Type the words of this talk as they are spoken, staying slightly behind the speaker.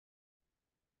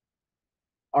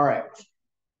All right.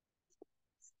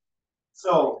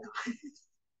 So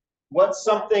what's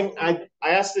something I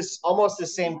asked this almost the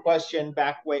same question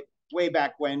back way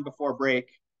back when before break.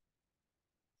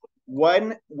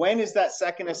 When is that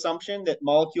second assumption that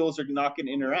molecules are not going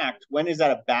to interact? When is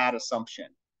that a bad assumption?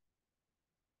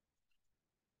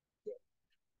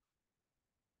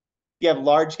 You have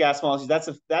large gas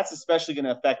molecules. That's especially going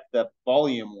to affect the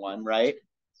volume one, right?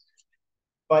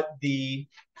 But the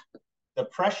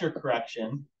pressure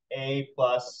correction, A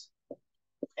plus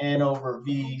N over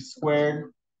V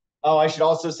squared. Oh, I should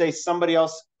also say somebody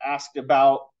else asked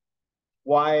about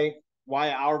why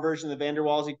our version of the van der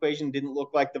Waals equation didn't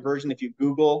look like the version if you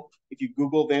Google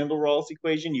van der Waals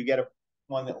equation, you get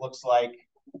one that looks like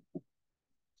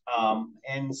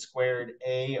N squared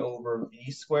A over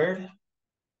V squared.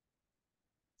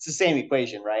 It's the same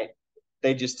equation, right?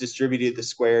 They just distributed the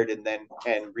squared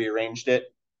and rearranged it.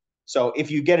 So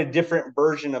if you get a different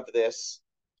version of this,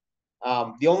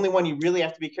 the only one you really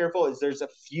have to be careful is there's a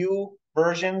few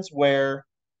versions where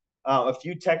a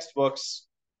few textbooks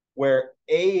where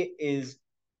this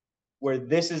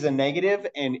is a negative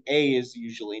and A is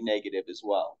usually negative as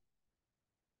well.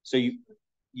 So you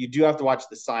do have to watch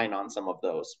the sign on some of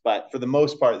those, but for the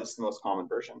most part, this is the most common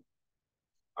version.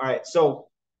 All right, so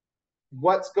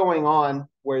what's going on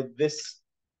where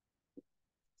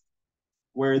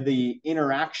the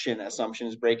interaction assumption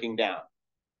is breaking down?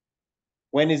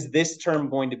 When is this term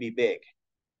going to be big?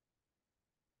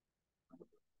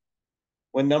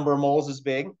 When number of moles is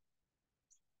big?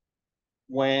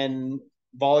 When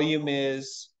volume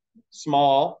is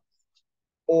small?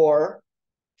 Or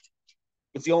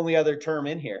what's the only other term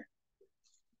in here?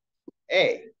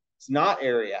 A. It's not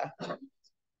area.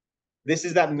 This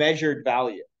is that measured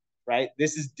value, right?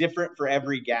 This is different for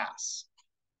every gas.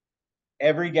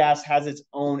 Every gas has its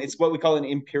own, it's what we call an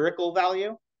empirical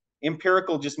value.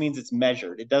 Empirical just means it's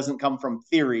measured. It doesn't come from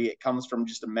theory. It comes from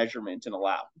just a measurement in a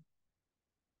lab.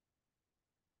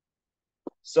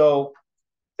 So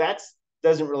that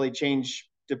doesn't really change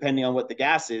depending on what the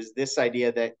gas is. This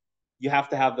idea that you have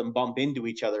to have them bump into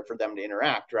each other for them to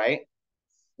interact, right?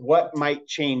 What might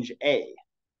change A?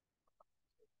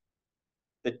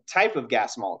 The type of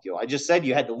gas molecule. I just said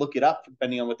you had to look it up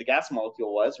depending on what the gas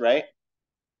molecule was, right?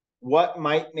 What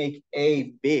might make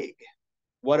A big?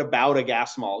 What about a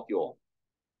gas molecule?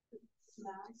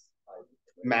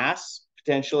 Mass,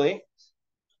 potentially.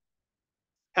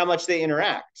 How much they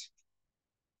interact,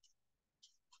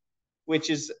 which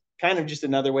is kind of just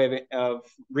another way of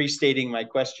restating my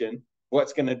question.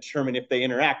 What's going to determine if they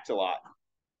interact a lot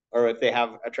or if they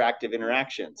have attractive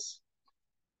interactions?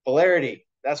 Polarity,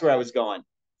 that's where I was going.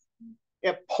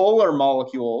 Yeah, polar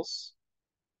molecules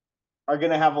are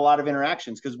going to have a lot of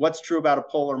interactions because what's true about a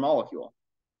polar molecule?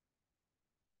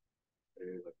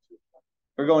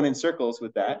 We're going in circles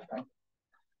with that.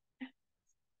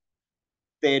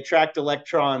 They attract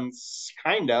electrons,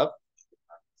 kind of.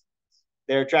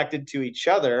 They're attracted to each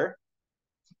other.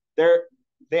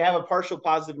 They have a partial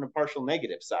positive and a partial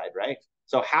negative side, right?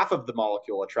 So half of the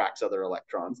molecule attracts other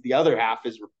electrons. The other half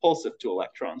is repulsive to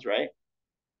electrons, right?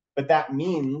 But that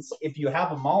means if you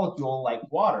have a molecule like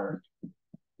water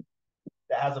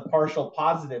that has a partial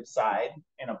positive side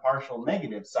and a partial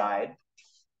negative side,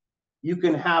 you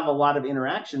can have a lot of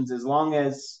interactions as long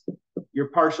as your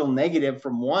partial negative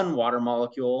from one water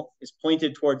molecule is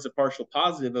pointed towards the partial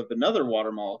positive of another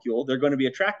water molecule. They're going to be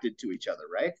attracted to each other,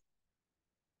 right?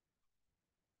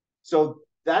 So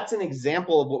that's an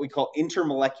example of what we call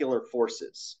intermolecular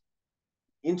forces.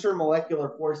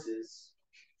 Intermolecular forces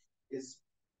is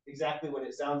exactly what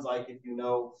it sounds like if you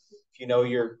know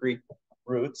your Greek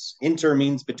roots. Inter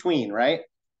means between, right?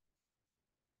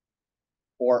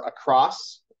 Or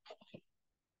across.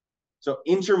 So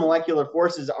intermolecular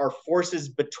forces are forces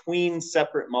between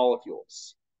separate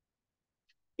molecules.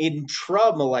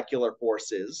 Intramolecular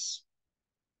forces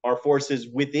are forces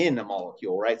within a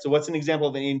molecule, right? So what's an example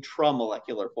of an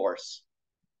intramolecular force?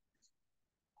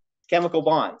 Chemical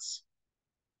bonds.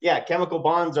 Yeah, chemical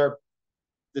bonds are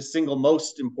the single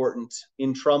most important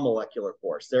intramolecular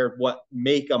force. They're what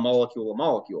make a molecule a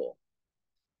molecule.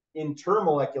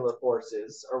 Intermolecular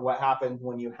forces are what happens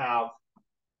when you have,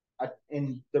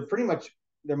 and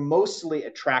they're mostly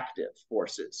attractive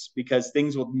forces because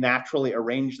things will naturally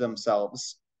arrange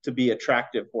themselves to be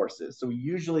attractive forces. So we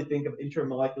usually think of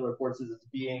intermolecular forces as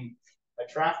being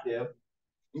attractive.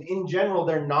 In general,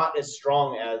 they're not as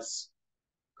strong as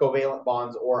covalent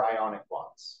bonds or ionic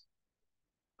bonds.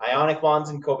 Ionic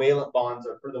bonds and covalent bonds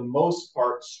are, for the most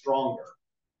part, stronger.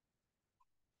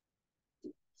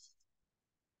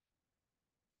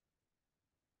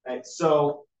 Right,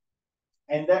 so,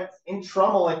 And that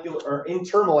intramolecular or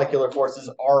intermolecular forces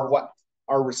are what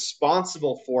are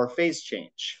responsible for phase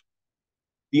change.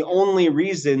 The only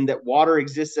reason that water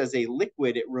exists as a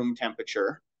liquid at room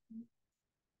temperature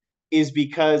is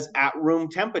because at room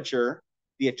temperature,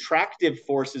 the attractive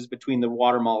forces between the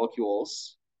water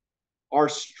molecules are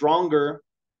strong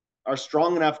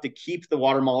enough to keep the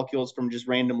water molecules from just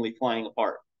randomly flying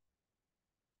apart.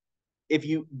 If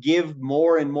you give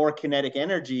more and more kinetic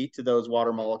energy to those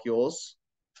water molecules,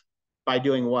 by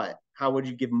doing what? How would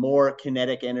you give more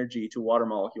kinetic energy to water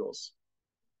molecules?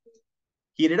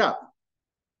 Heat it up.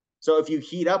 So if you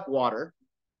heat up water,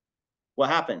 what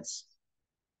happens?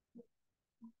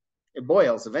 It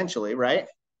boils eventually, right?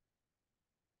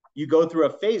 You go through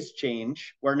a phase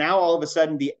change where now all of a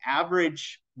sudden the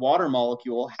average water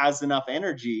molecule has enough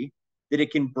energy that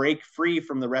it can break free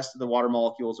from the rest of the water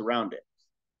molecules around it.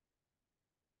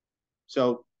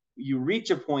 So you reach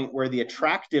a point where the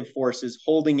attractive forces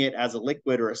holding it as a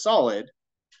liquid or a solid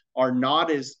are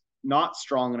not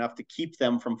strong enough to keep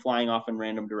them from flying off in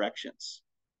random directions.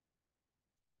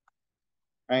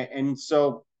 Right? And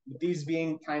so these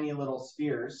being tiny little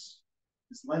spheres,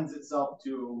 this lends itself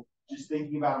to just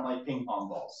thinking about them like ping pong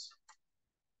balls.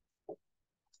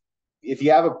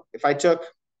 If I took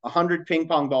 100 ping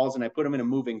pong balls and I put them in a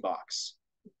moving box,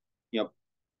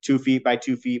 2 feet by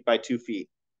 2 feet by 2 feet,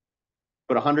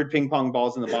 put 100 ping pong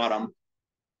balls in the bottom,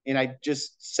 and I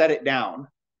just set it down,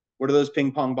 what are those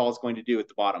ping pong balls going to do at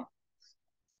the bottom?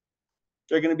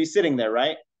 They're going to be sitting there,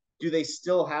 right? Do they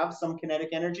still have some kinetic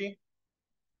energy?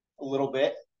 A little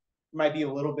bit. Might be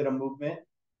a little bit of movement.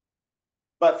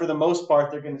 But for the most part,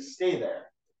 they're going to stay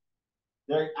there.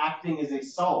 They're acting as a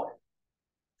solid.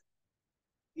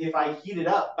 If I heat it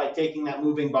up by taking that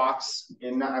moving box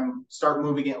and I start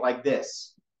moving it like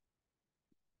this,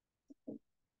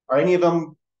 are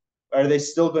they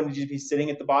still going to just be sitting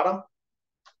at the bottom?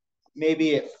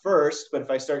 Maybe at first, but if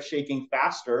I start shaking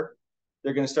faster,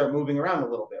 they're going to start moving around a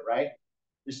little bit, right?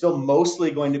 They're still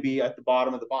mostly going to be at the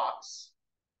bottom of the box.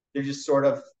 They're just sort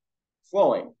of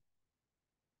flowing.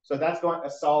 So that's a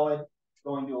solid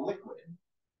going to a liquid.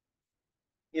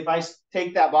 If I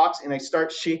take that box and I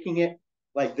start shaking it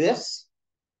like this,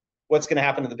 what's going to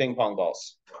happen to the ping pong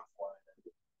balls?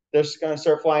 They're just going to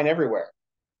start flying everywhere.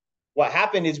 What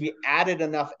happened is we added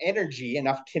enough energy,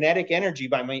 enough kinetic energy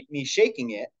by me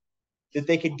shaking it, that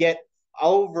they could get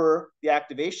over the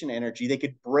activation energy. They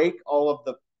could break all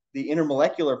of the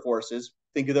intermolecular forces.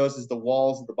 Think of those as the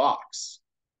walls of the box.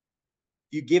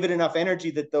 You give it enough energy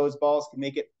that those balls can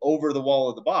make it over the wall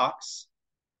of the box.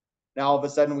 Now all of a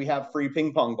sudden we have free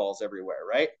ping pong balls everywhere,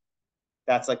 right?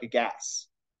 That's like a gas.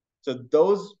 So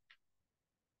those,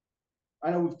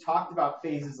 I know we've talked about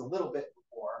phases a little bit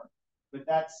before, but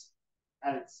that's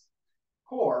at its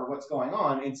core what's going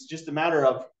on. It's just a matter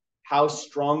of how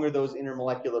strong are those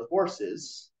intermolecular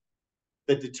forces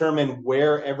that determine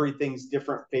where everything's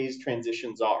different phase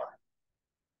transitions are.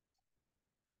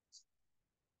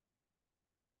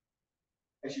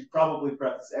 I should probably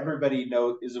preface, everybody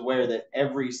is aware that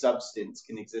every substance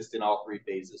can exist in all three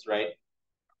phases, right?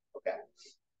 Okay.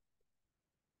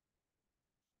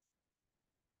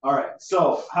 All right,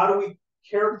 so how do we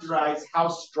characterize how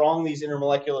strong these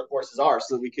intermolecular forces are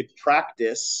so that we could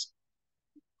practice,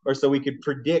 or so we could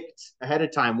predict ahead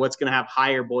of time what's going to have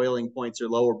higher boiling points or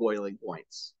lower boiling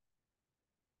points?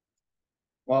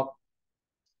 Well,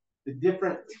 the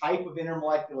different type of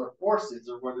intermolecular forces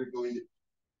are what they're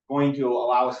going to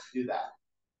allow us to do that.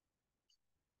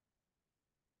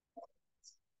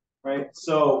 Right?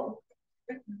 So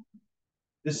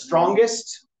the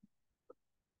strongest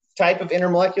type of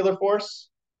intermolecular force,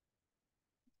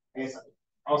 I guess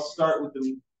I'll start with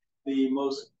the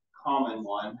most common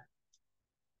one.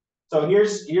 So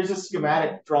here's a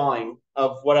schematic drawing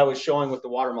of what I was showing with the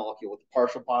water molecule with the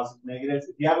partial positives and negatives.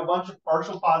 If you have a bunch of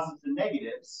partial positives and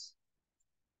negatives,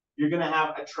 you're going to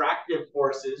have attractive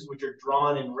forces, which are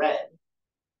drawn in red,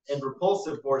 and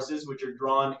repulsive forces, which are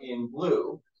drawn in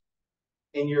blue.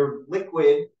 And your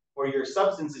liquid or your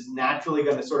substance is naturally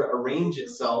going to sort of arrange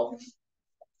itself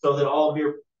so that all of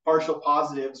your partial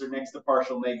positives are next to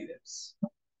partial negatives.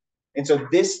 And so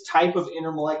this type of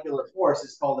intermolecular force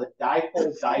is called a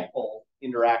dipole-dipole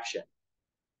interaction.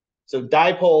 So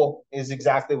dipole is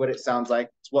exactly what it sounds like.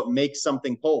 It's what makes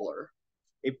something polar.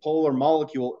 A polar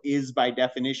molecule is by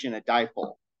definition a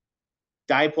dipole.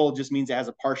 Dipole just means it has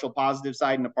a partial positive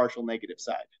side and a partial negative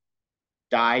side.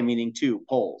 Di meaning two,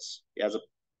 poles. It has a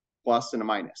plus and a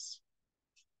minus.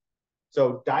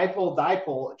 So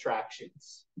dipole-dipole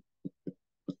attractions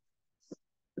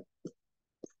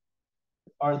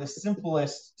are the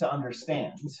simplest to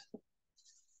understand.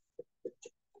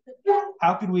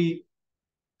 How could we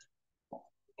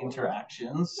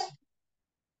interactions.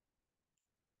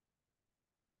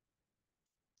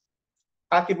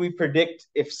 How could we predict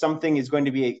if something is going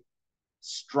to be a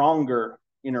stronger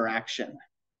interaction?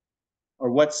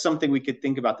 Or what's something we could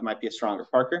think about that might be a stronger?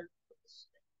 Parker?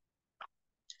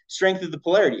 Strength of the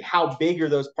polarity. How big are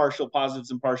those partial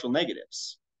positives and partial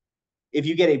negatives? If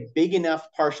you get a big enough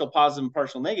partial positive and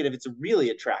partial negative, it's a really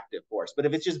attractive force. But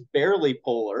if it's just barely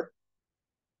polar,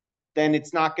 then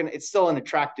it's not going to, it's still an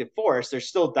attractive force. There's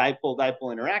still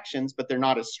dipole-dipole interactions, but they're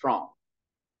not as strong.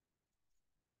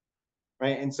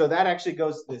 Right? And so that actually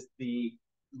goes to the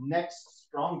next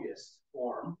strongest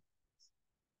form,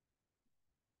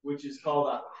 which is called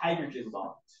a hydrogen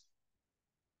bond.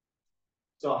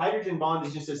 So a hydrogen bond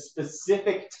is just a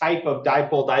specific type of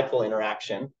dipole-dipole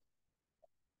interaction.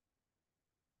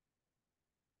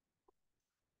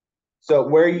 So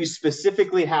where you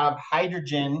specifically have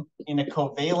hydrogen in a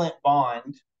covalent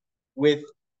bond with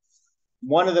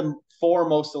one of the four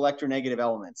most electronegative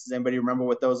elements. Does anybody remember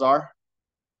what those are?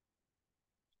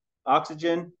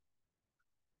 Oxygen,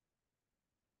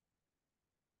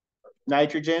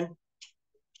 nitrogen,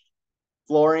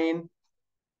 fluorine,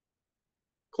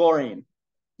 chlorine,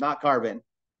 not carbon.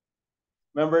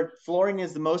 Remember, fluorine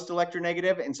is the most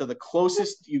electronegative, and so the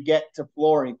closest you get to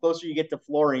fluorine, closer you get to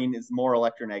fluorine is more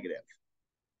electronegative.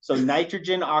 So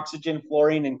nitrogen, oxygen,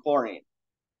 fluorine, and chlorine.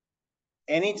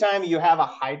 Anytime you have a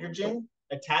hydrogen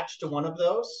attached to one of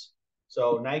those,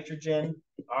 so nitrogen,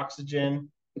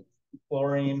 oxygen,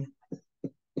 fluorine,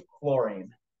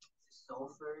 chlorine.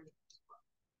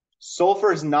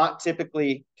 Sulfur is not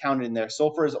typically counted in there.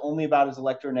 Sulfur is only about as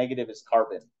electronegative as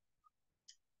carbon.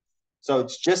 So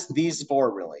it's just these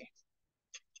four, really.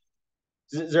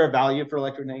 Is there a value for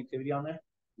electronegativity on there?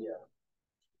 Yeah.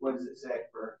 What does it say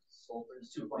for sulfur?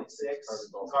 It's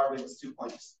 2.6. Carbon is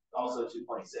also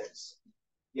 2.6.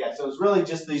 Yeah, so it's really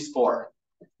just these four.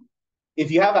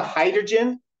 If you have a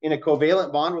hydrogen in a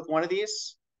covalent bond with one of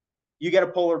these, you get a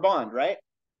polar bond, right?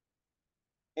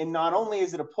 And not only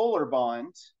is it a polar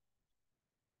bond,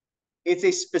 it's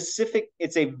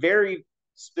a very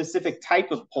specific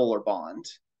type of polar bond.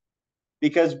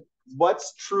 Because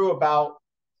what's true about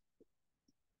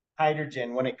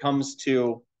hydrogen when it comes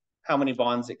to how many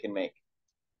bonds it can make?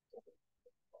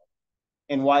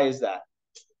 And why is that?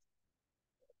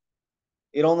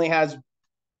 It only has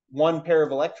one pair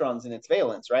of electrons in its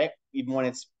valence, right? Even when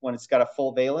it's got a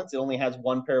full valence, it only has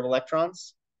one pair of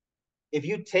electrons. If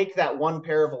you take that one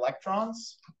pair of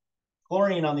electrons,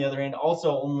 chlorine, on the other hand,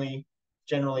 also only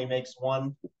generally makes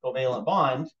one covalent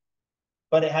bond,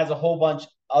 but it has a whole bunch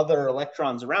other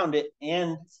electrons around it,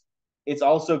 and it's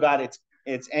also got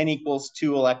its n equals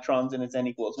 2 electrons and its n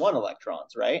equals 1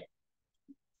 electrons, right?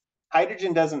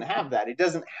 Hydrogen doesn't have that. It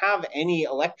doesn't have any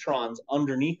electrons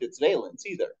underneath its valence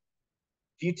either.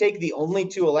 If you take the only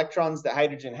 2 electrons that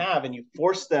hydrogen have and you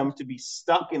force them to be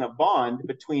stuck in a bond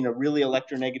between a really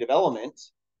electronegative element,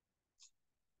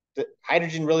 the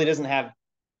hydrogen really doesn't have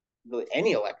really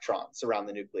any electrons around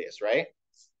the nucleus, right?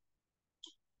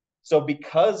 So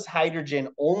because hydrogen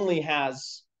only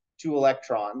has 2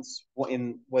 electrons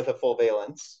with a full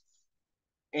valence,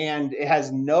 and it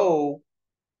has no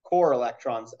core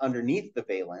electrons underneath the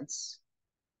valence,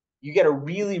 you get a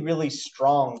really, really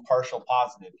strong partial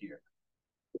positive here.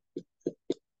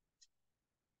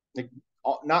 Like,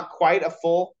 not quite a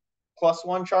full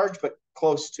 +1 charge, but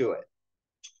close to it.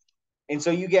 And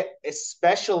so you get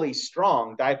especially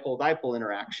strong dipole-dipole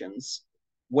interactions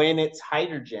when it's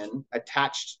hydrogen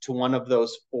attached to one of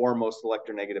those 4 most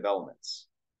electronegative elements.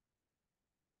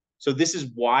 So this is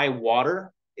why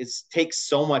water takes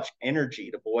so much energy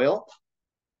to boil,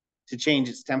 to change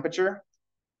its temperature,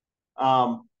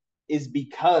 is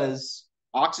because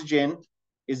oxygen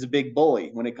is a big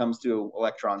bully when it comes to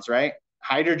electrons, right?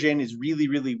 Hydrogen is really,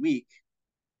 really weak,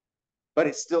 but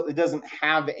it doesn't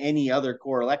have any other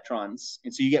core electrons.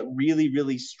 And so you get really,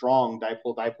 really strong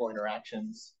dipole-dipole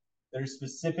interactions that are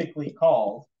specifically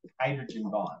called hydrogen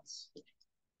bonds.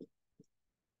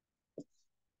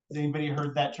 Has anybody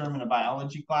heard that term in a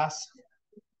biology class?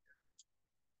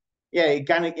 Yeah, it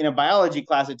kind of, in a biology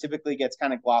class, it typically gets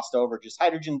kind of glossed over. Just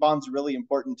hydrogen bonds are really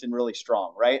important and really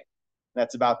strong, right?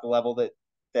 That's about the level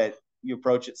that you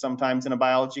approach it sometimes in a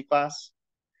biology class.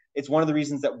 It's one of the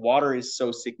reasons that water is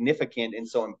so significant and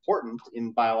so important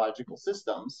in biological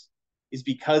systems, is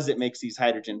because it makes these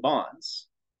hydrogen bonds.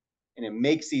 And it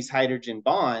makes these hydrogen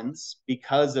bonds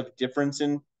because of difference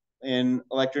in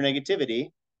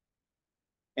electronegativity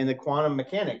and the quantum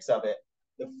mechanics of it.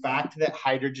 The fact that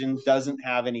hydrogen doesn't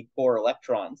have any core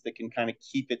electrons that can kind of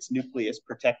keep its nucleus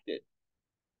protected.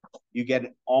 You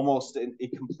get almost a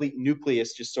complete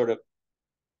nucleus just sort of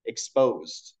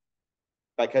exposed.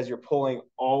 because you're pulling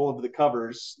all of the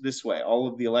covers this way. All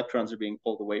of the electrons are being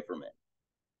pulled away from it.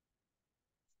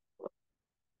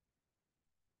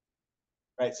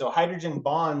 Right, so hydrogen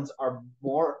bonds are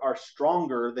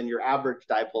stronger than your average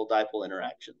dipole-dipole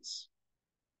interactions.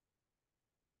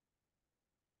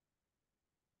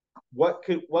 What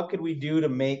could we do to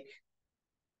make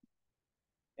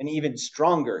an even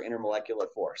stronger intermolecular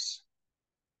force?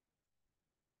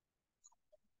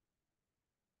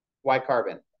 Why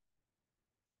carbon?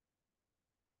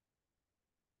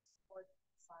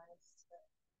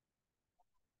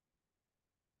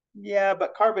 Yeah,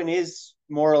 but carbon is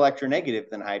more electronegative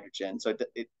than hydrogen, so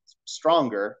it's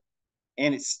stronger,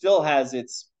 and it still has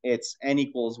its n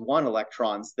equals 1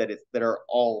 electrons that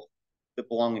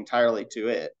belong entirely to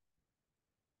it.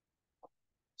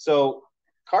 So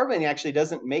carbon actually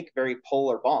doesn't make very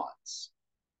polar bonds.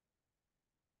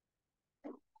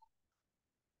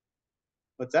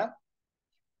 What's that?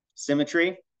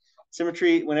 Symmetry.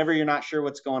 Symmetry, whenever you're not sure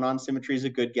what's going on, symmetry is a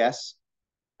good guess.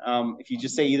 If you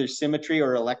just say either symmetry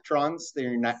or electrons, then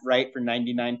you're not right for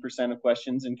 99% of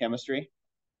questions in chemistry.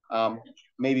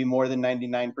 Maybe more than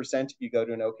 99% if you go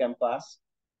to an OChem class.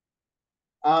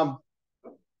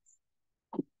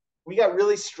 We got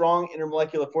really strong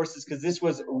intermolecular forces because this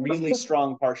was a really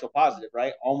strong partial positive,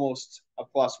 right? Almost a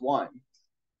 +1.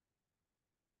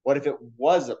 What if it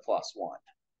was a +1?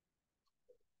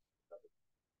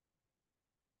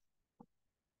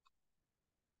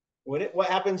 What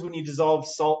happens when you dissolve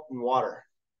salt in water?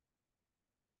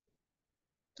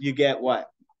 You get what?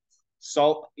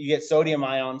 Salt, you get sodium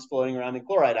ions floating around and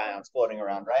chloride ions floating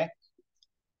around, right?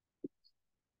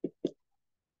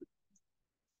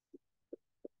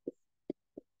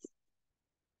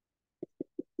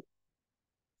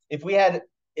 If we had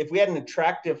an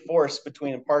attractive force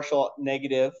between a partial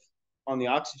negative on the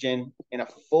oxygen and a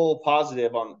full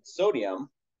positive on sodium,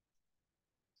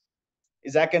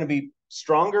 is that going to be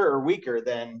stronger or weaker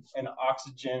than an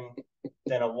oxygen,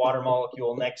 than a water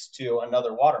molecule next to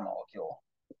another water molecule?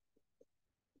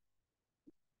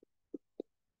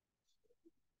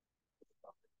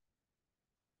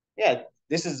 Yeah,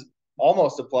 this is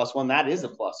almost a +1. That is a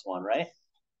 +1, right?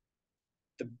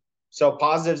 So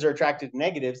positives are attracted to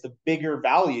negatives. The bigger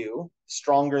value,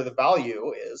 stronger the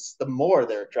value is, the more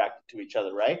they're attracted to each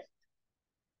other, right?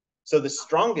 So the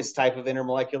strongest type of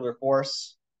intermolecular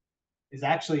force is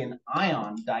actually an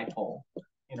ion dipole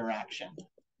interaction.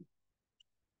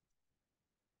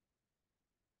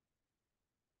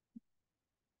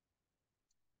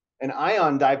 An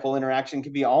ion dipole interaction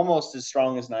can be almost as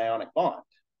strong as an ionic bond.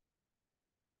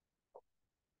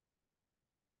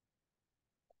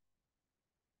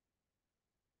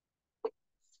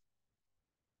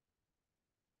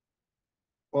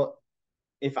 Well,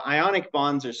 if ionic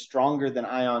bonds are stronger than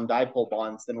ion dipole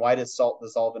bonds, then why does salt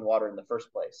dissolve in water in the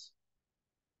first place?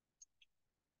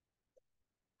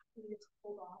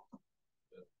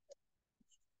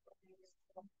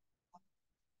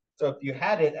 So if you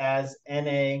had it as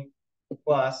Na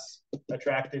plus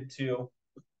attracted to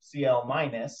Cl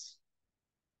minus,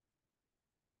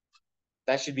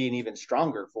 that should be an even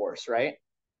stronger force, right?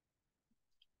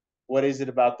 What is it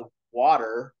about the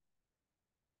water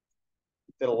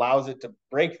that allows it to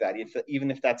break that?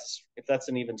 Even if that's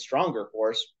an even stronger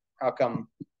force, how come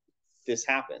this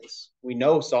happens? We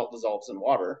know salt dissolves in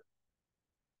water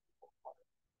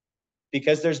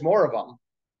because there's more of them.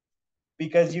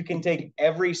 Because you can take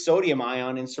every sodium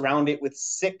ion and surround it with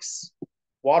 6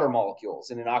 water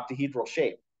molecules in an octahedral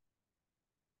shape,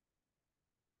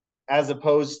 as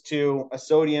opposed to a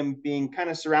sodium being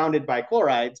kind of surrounded by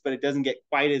chlorides, but it doesn't get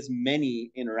quite as many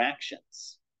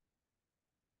interactions.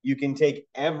 You can take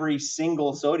every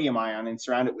single sodium ion and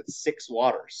surround it with 6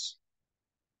 waters.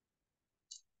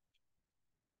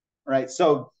 Right,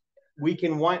 so we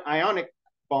can want ionic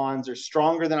bonds are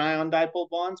stronger than ion dipole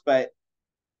bonds, but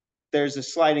there's a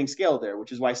sliding scale there,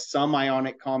 which is why some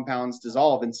ionic compounds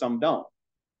dissolve and some don't.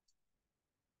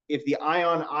 If the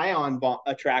ion-ion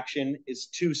attraction is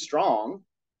too strong,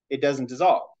 it doesn't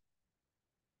dissolve,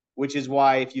 which is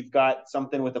why if you've got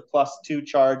something with a +2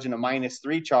 charge and a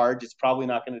 -3 charge, it's probably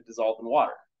not going to dissolve in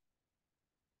water.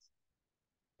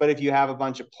 But if you have a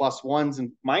bunch of +1s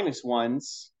and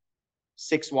 -1s,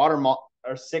 6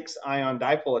 ion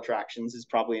dipole attractions is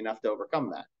probably enough to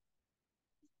overcome that.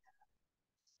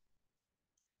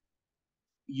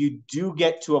 You do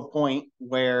get to a point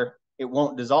where it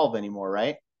won't dissolve anymore,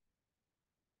 right?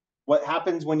 What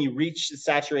happens when you reach the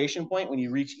saturation point, when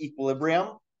you reach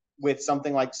equilibrium with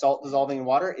something like salt dissolving in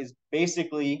water, is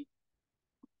basically,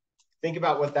 think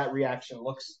about what that reaction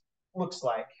looks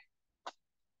like.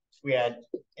 We had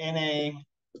NaCl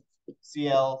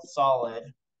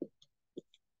solid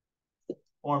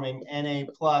forming Na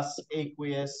plus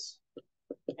aqueous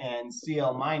and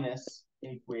Cl minus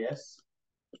aqueous.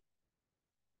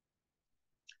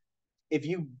 If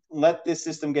you let this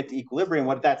system get to equilibrium,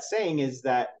 what that's saying is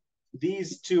that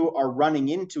these two are running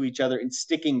into each other and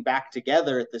sticking back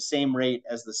together at the same rate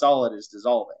as the solid is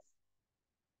dissolving.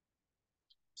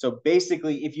 So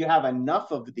basically, if you have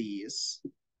enough of these,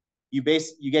 you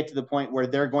get to the point where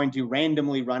they're going to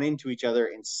randomly run into each other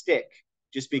and stick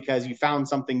just because you found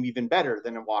something even better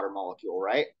than a water molecule,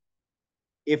 right?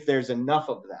 If there's enough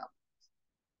of them.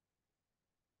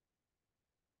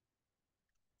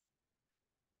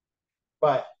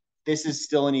 But this is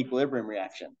still an equilibrium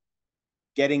reaction.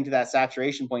 Getting to that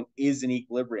saturation point is an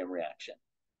equilibrium reaction.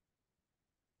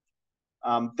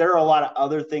 There are a lot of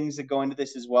other things that go into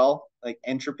this as well, like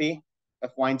entropy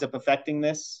winds up affecting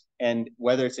this, and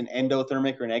whether it's an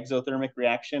endothermic or an exothermic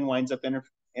reaction winds up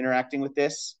interacting with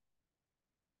this.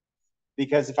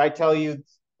 Because if I tell you,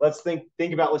 let's think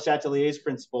about Le Chatelier's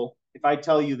principle. If I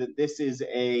tell you that this is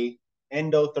a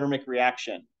endothermic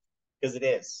reaction, because it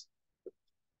is,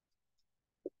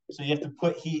 so you have to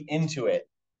put heat into it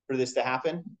for this to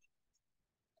happen.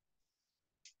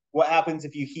 What happens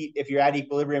if you're at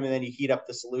equilibrium and then you heat up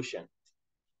the solution?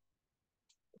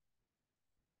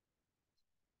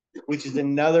 Which is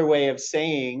another way of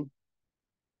saying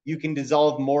you can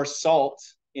dissolve more salt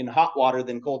in hot water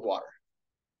than cold water.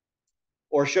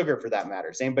 Or sugar for that matter.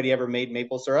 Has anybody ever made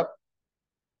maple syrup?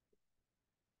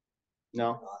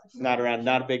 No, not around.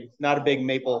 Not a big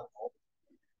maple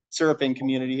syruping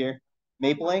community here.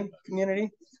 Mapling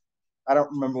community? I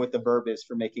don't remember what the verb is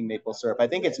for making maple syrup. I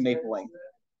think it's mapling.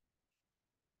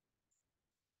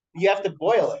 You have to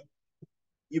boil it.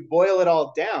 You boil it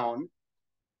all down,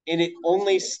 and it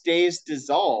only stays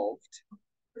dissolved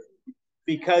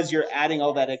because you're adding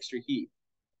all that extra heat.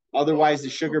 Otherwise, the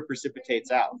sugar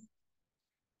precipitates out.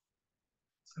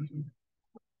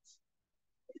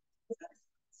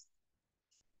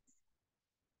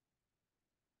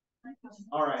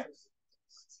 All right.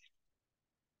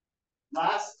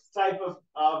 Last type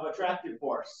of attractive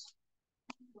force.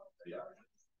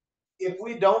 If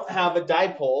we don't have a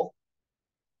dipole,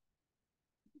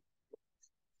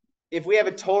 if we have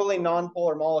a totally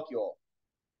nonpolar molecule,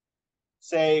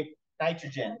 say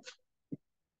nitrogen,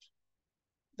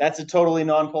 that's a totally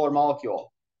nonpolar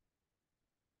molecule.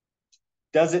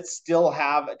 Does it still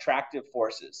have attractive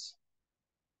forces?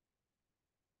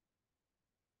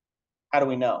 How do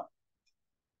we know?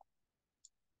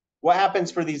 What happens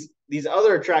for these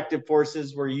other attractive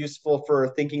forces were useful for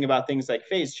thinking about things like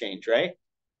phase change, right?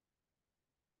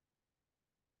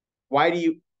 Why do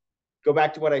you go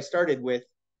back to what I started with?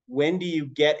 When do you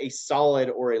get a solid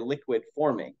or a liquid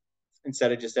forming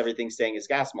instead of just everything staying as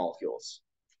gas molecules?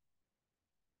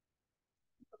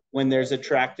 When there's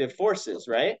attractive forces,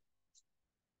 right?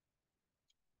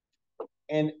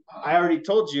 And I already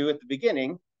told you at the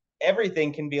beginning,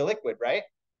 everything can be a liquid, right?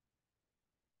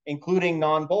 Including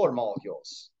non-polar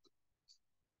molecules.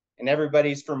 And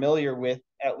everybody's familiar with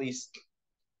at least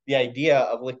the idea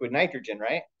of liquid nitrogen,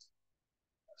 right?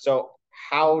 So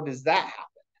how does that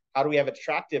happen? How do we have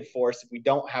attractive force if we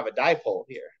don't have a dipole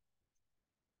here?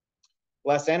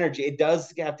 Less energy. It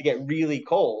does have to get really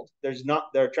cold.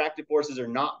 Their attractive forces are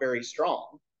not very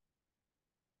strong.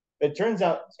 But it turns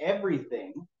out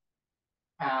everything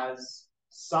has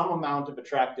some amount of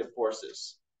attractive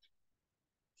forces,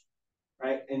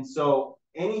 right? And so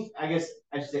I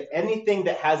should say anything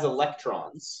that has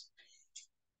electrons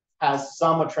has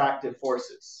some attractive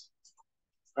forces,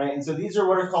 right? And so these are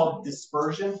what are called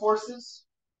dispersion forces.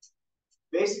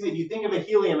 Basically, if you think of a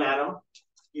helium atom,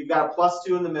 you've got a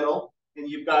 +2 in the middle, and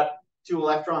you've got 2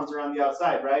 electrons around the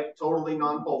outside, right? Totally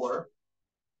nonpolar.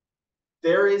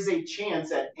 There is a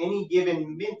chance at any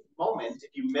given moment,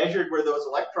 if you measured where those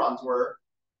electrons were,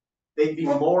 they'd be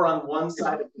more on one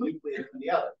side of the nucleus than the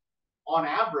other. On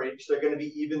average, they're going to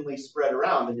be evenly spread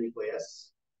around the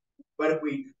nucleus. But if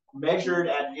we measured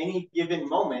at any given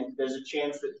moment, there's a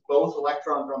chance that both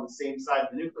electrons are on the same side of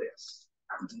the nucleus.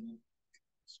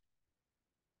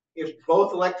 If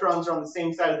both electrons are on the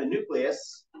same side of the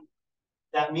nucleus,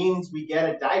 that means we get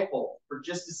a dipole for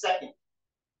just a second.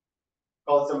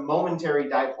 Called it's a momentary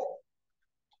dipole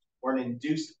or an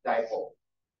induced dipole.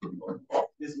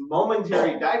 This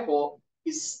momentary dipole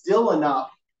is still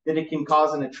enough that it can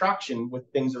cause an attraction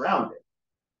with things around it.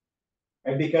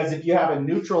 Right? Because if you have a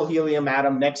neutral helium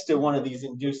atom next to one of these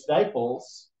induced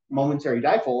dipoles, momentary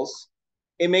dipoles,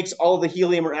 it makes all the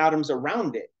helium atoms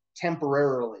around it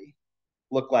temporarily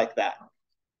look like that.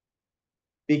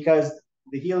 Because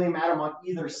the helium atom on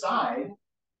either side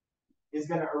is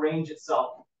going to arrange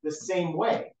itself the same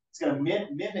way. It's going to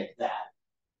mimic that.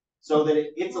 so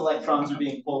that its electrons are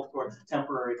being pulled towards the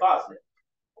temporary positive,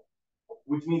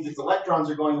 which means its electrons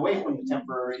are going away from the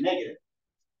temporary negative.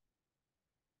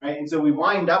 Right? And so we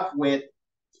wind up with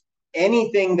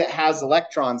anything that has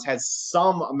electrons has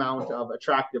some amount of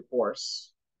attractive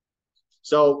force.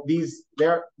 So these,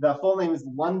 the full name is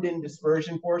London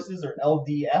dispersion forces, or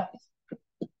LDF.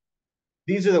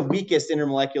 These are the weakest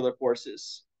intermolecular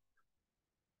forces.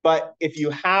 But if you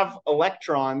have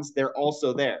electrons, they're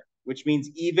also there, which means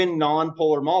even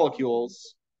nonpolar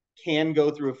molecules can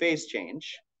go through a phase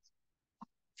change.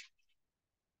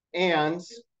 And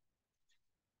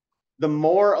the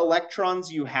more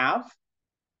electrons you have,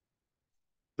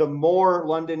 the more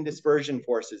London dispersion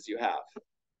forces you have.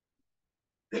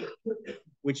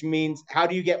 Which means, how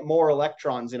do you get more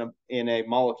electrons in a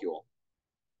molecule?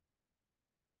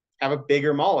 Have a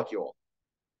bigger molecule.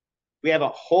 We have a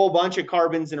whole bunch of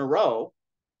carbons in a row.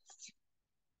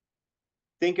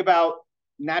 Think about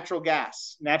natural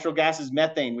gas. Natural gas is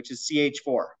methane, which is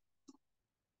CH4.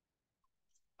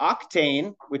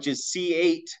 Octane, which is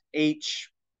C8H,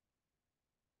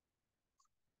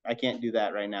 I can't do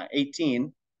that right now,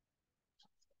 18,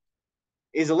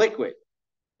 is a liquid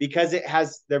because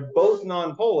they're both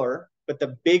nonpolar, but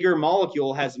the bigger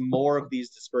molecule has more of these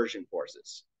dispersion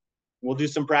forces. We'll do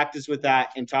some practice with that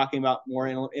and talking about more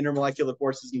intermolecular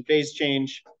forces and phase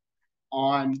change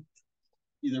on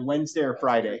either Wednesday or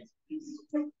Friday.